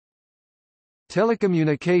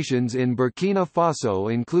Telecommunications in Burkina Faso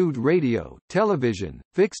include radio, television,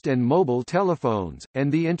 fixed and mobile telephones, and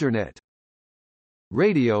the Internet.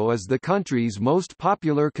 Radio is the country's most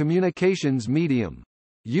popular communications medium.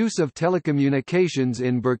 Use of telecommunications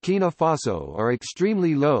in Burkina Faso are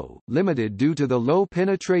extremely low, limited due to the low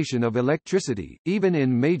penetration of electricity, even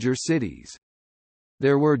in major cities.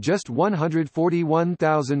 There were just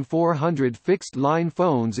 141,400 fixed-line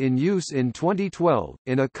phones in use in 2012,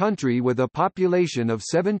 in a country with a population of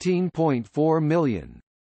 17.4 million.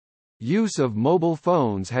 Use of mobile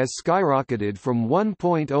phones has skyrocketed from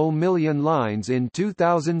 1.0 million lines in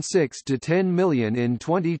 2006 to 10 million in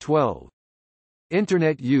 2012.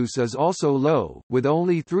 Internet use is also low, with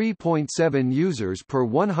only 3.7 users per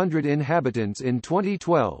 100 inhabitants in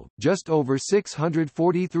 2012, just over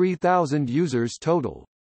 643,000 users total.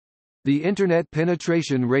 The Internet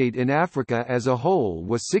penetration rate in Africa as a whole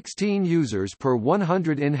was 16 users per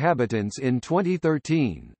 100 inhabitants in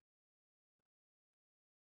 2013.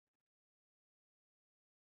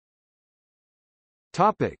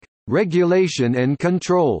 Topic: Regulation and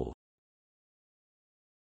control.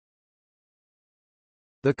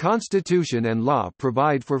 The Constitution and law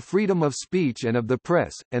provide for freedom of speech and of the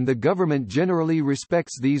press, and the government generally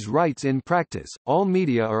respects these rights in practice. All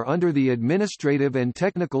media are under the administrative and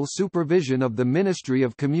technical supervision of the Ministry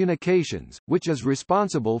of Communications, which is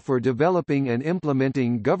responsible for developing and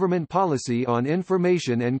implementing government policy on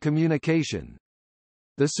information and communication.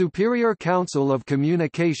 The Superior Council of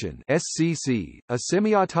Communication (SCC), a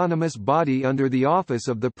semi-autonomous body under the Office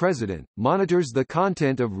of the President, monitors the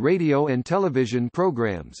content of radio and television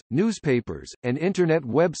programs, newspapers, and Internet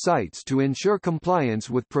websites to ensure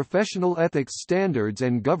compliance with professional ethics standards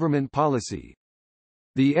and government policy.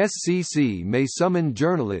 The SCC may summon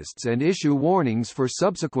journalists and issue warnings for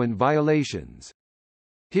subsequent violations.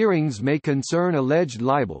 Hearings may concern alleged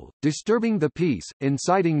libel, disturbing the peace,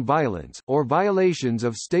 inciting violence, or violations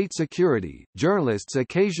of state security. Journalists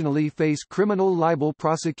occasionally face criminal libel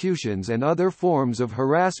prosecutions and other forms of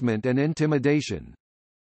harassment and intimidation.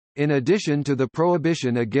 In addition to the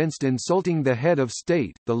prohibition against insulting the head of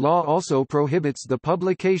state, the law also prohibits the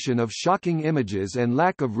publication of shocking images and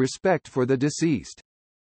lack of respect for the deceased.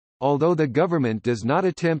 Although the government does not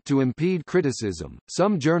attempt to impede criticism,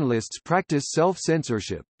 some journalists practice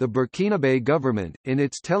self-censorship. The Burkinabe government, in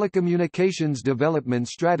its telecommunications development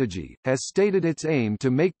strategy, has stated its aim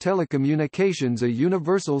to make telecommunications a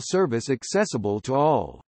universal service accessible to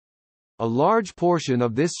all. A large portion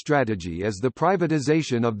of this strategy is the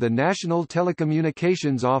privatization of the National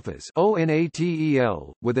Telecommunications Office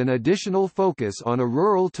 (ONATEL), with an additional focus on a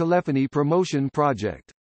rural telephony promotion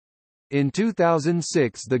project. In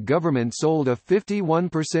 2006 the government sold a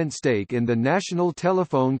 51% stake in the National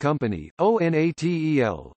Telephone Company,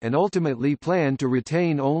 ONATEL, and ultimately planned to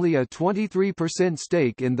retain only a 23%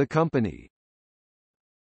 stake in the company.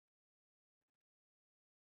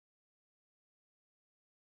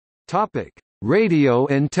 Topic: Radio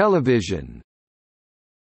and television.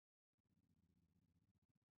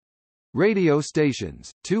 Radio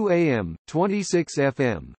stations, 2 AM, 26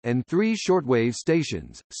 FM, and 3 shortwave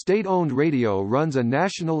stations. State-owned radio runs a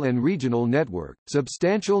national and regional network,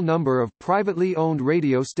 substantial number of privately owned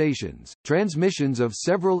radio stations, transmissions of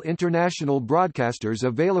several international broadcasters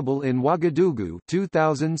available in Ouagadougou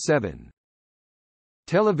 2007.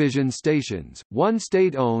 Television stations, 1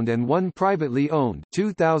 state-owned and 1 privately owned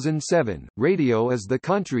 2007. Radio is the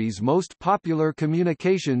country's most popular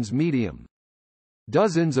communications medium.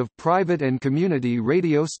 Dozens of private and community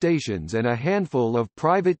radio stations and a handful of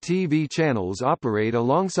private TV channels operate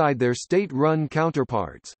alongside their state-run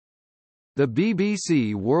counterparts. The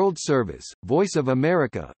BBC World Service, Voice of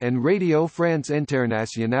America, and Radio France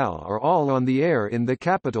Internationale are all on the air in the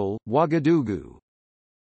capital, Ouagadougou.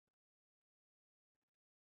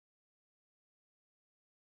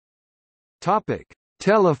 Topic: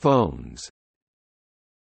 Telephones.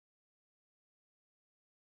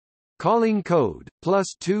 Calling code,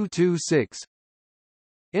 +226.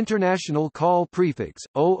 International call prefix,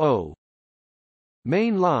 00.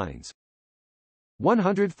 Main lines.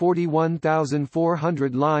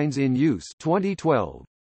 141,400 lines in use 2012.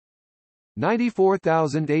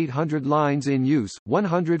 94,800 lines in use,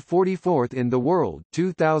 144th in the world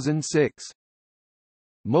 2006.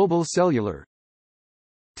 Mobile cellular.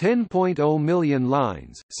 10.0 million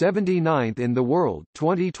lines, 79th in the world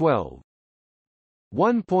 2012.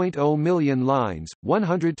 1.0 million lines,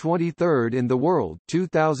 123rd in the world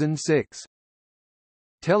 2006.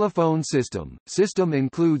 Telephone system. System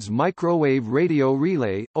includes microwave radio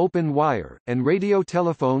relay, open wire, and radio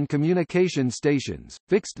telephone communication stations.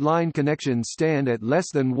 Fixed line connections stand at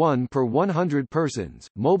less than 1 per 100 persons.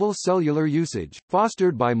 Mobile cellular usage,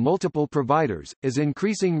 fostered by multiple providers, is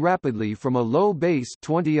increasing rapidly from a low base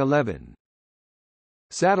 2011.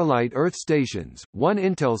 Satellite Earth stations, 1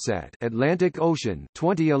 Intelsat Atlantic Ocean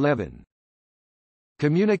 2011.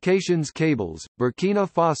 Communications cables. Burkina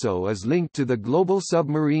Faso is linked to the global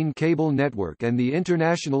submarine cable network and the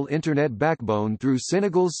international Internet backbone through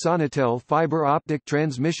Senegal's Sonatel fiber optic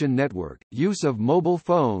transmission network. Use of mobile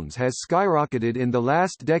phones has skyrocketed in the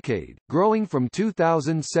last decade, growing from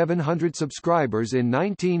 2,700 subscribers in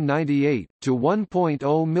 1998, to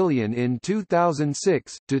 1.0 million in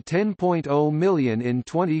 2006, to 10.0 million in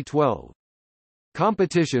 2012.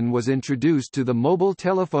 Competition was introduced to the mobile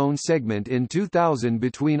telephone segment in 2000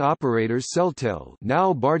 between operators Celtel,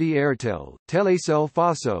 now Bharti Airtel, Telecel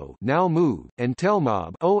Faso, now Move, and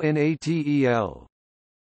Telmob ONATEL.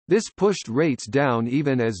 This pushed rates down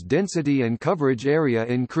even as density and coverage area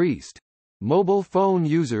increased. Mobile phone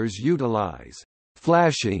users utilize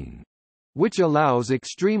flashing, which allows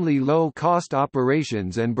extremely low-cost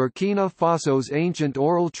operations, and Burkina Faso's ancient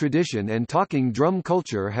oral tradition and talking drum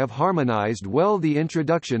culture have harmonized well the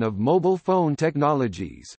introduction of mobile phone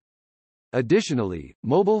technologies. Additionally,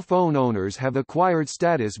 mobile phone owners have acquired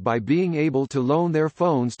status by being able to loan their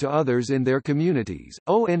phones to others in their communities.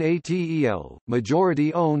 ONATEL,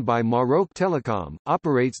 majority owned by Maroc Telecom,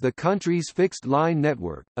 operates the country's fixed-line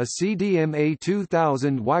network, a CDMA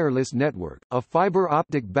 2000 wireless network, a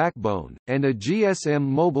fiber-optic backbone, and a GSM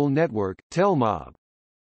mobile network, Telmob.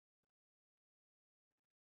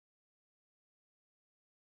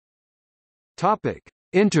 Topic: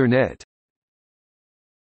 Internet.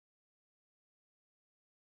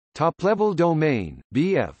 Top-level domain,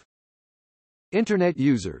 BF. Internet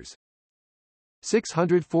users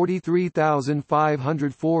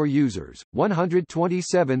 643,504 users,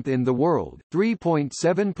 127th in the world,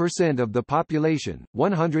 3.7% of the population,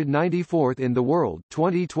 194th in the world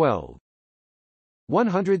 2012.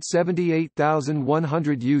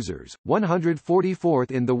 178,100 users,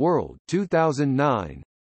 144th in the world 2009.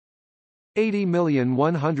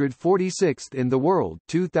 80,146th in the world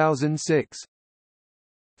 2006.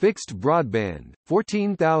 Fixed broadband,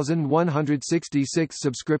 14,166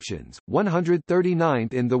 subscriptions,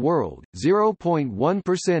 139th in the world,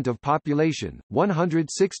 0.1% of population,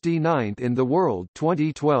 169th in the world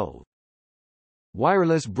 2012.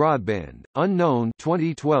 Wireless broadband, unknown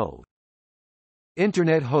 2012.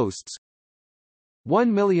 Internet hosts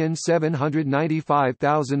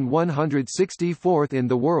 1,795,164th in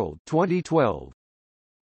the world 2012.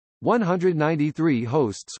 193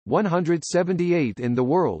 hosts, 178th in the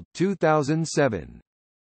world 2007.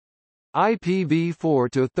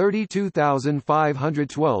 IPv4 to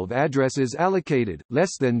 32,512 addresses allocated,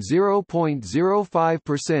 less than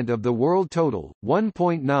 0.05% of the world total,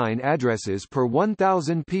 1.9 addresses per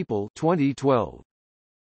 1,000 people 2012.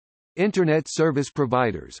 Internet service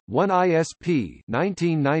providers, 1 ISP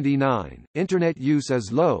 1999. Internet use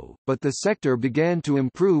is low, but the sector began to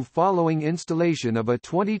improve following installation of a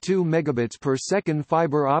 22 megabits per second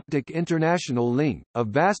fiber optic international link, a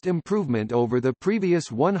vast improvement over the previous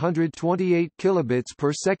 128 kilobits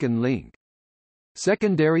per second link.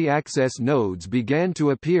 Secondary access nodes began to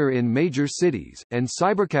appear in major cities, and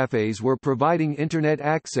cybercafes were providing Internet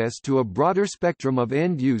access to a broader spectrum of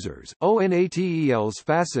end users. ONATEL's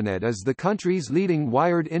Facinet is the country's leading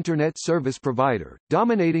wired Internet service provider,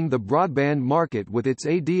 dominating the broadband market with its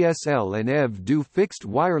ADSL and EV-2 fixed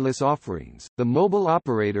wireless offerings. The mobile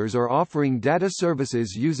operators are offering data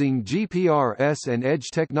services using GPRS and Edge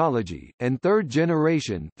technology, and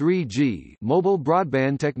third-generation (3G) mobile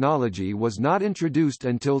broadband technology was not introduced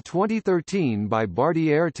until 2013 by Bharti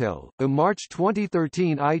Airtel. A March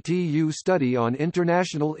 2013 ITU study on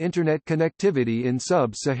international Internet connectivity in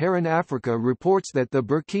sub-Saharan Africa reports that the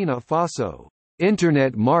Burkina Faso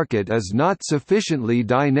Internet market is not sufficiently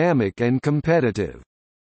dynamic and competitive,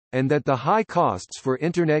 and that the high costs for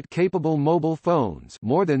Internet-capable mobile phones,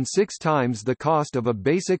 more than 6 times the cost of a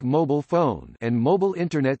basic mobile phone, and mobile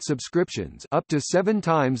Internet subscriptions, up to 7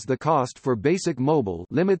 times the cost for basic mobile,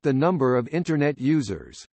 limit the number of Internet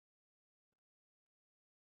users.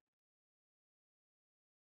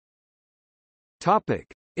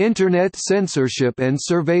 Topic: Internet censorship and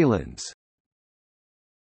surveillance.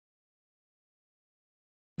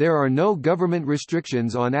 There are no government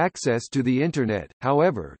restrictions on access to the Internet.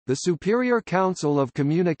 However, the Superior Council of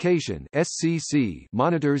Communication (SCC)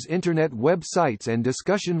 monitors Internet websites and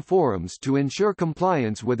discussion forums to ensure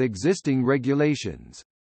compliance with existing regulations.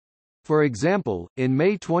 For example, in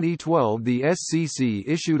May 2012 the SCC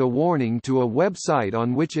issued a warning to a website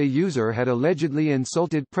on which a user had allegedly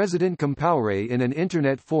insulted President Compaoré in an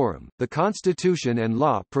internet forum. The Constitution and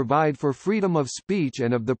law provide for freedom of speech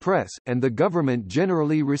and of the press, and the government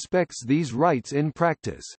generally respects these rights in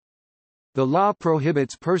practice. The law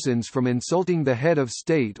prohibits persons from insulting the head of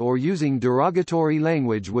state or using derogatory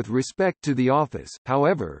language with respect to the office.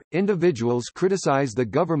 However, individuals criticize the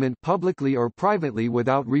government publicly or privately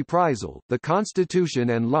without reprisal. The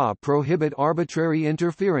Constitution and law prohibit arbitrary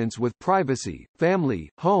interference with privacy, family,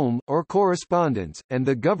 home, or correspondence, and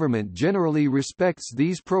the government generally respects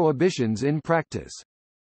these prohibitions in practice.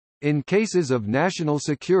 In cases of national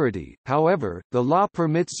security, however, the law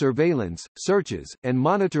permits surveillance, searches, and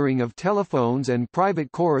monitoring of telephones and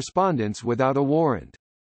private correspondence without a warrant.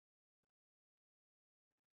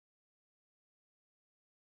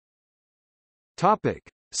 Topic.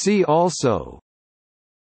 See also: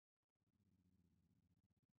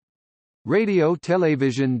 Radio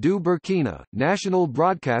Télévision du Burkina, national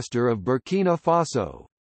broadcaster of Burkina Faso.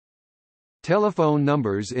 Telephone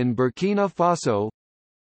numbers in Burkina Faso.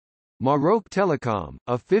 Maroc Telecom,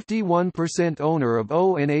 a 51% owner of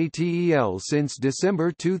ONATEL since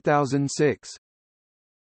December 2006.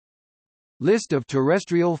 List of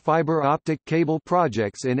terrestrial fiber optic cable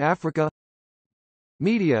projects in Africa.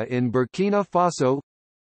 Media in Burkina Faso.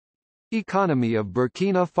 Economy of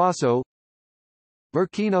Burkina Faso.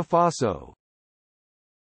 Burkina Faso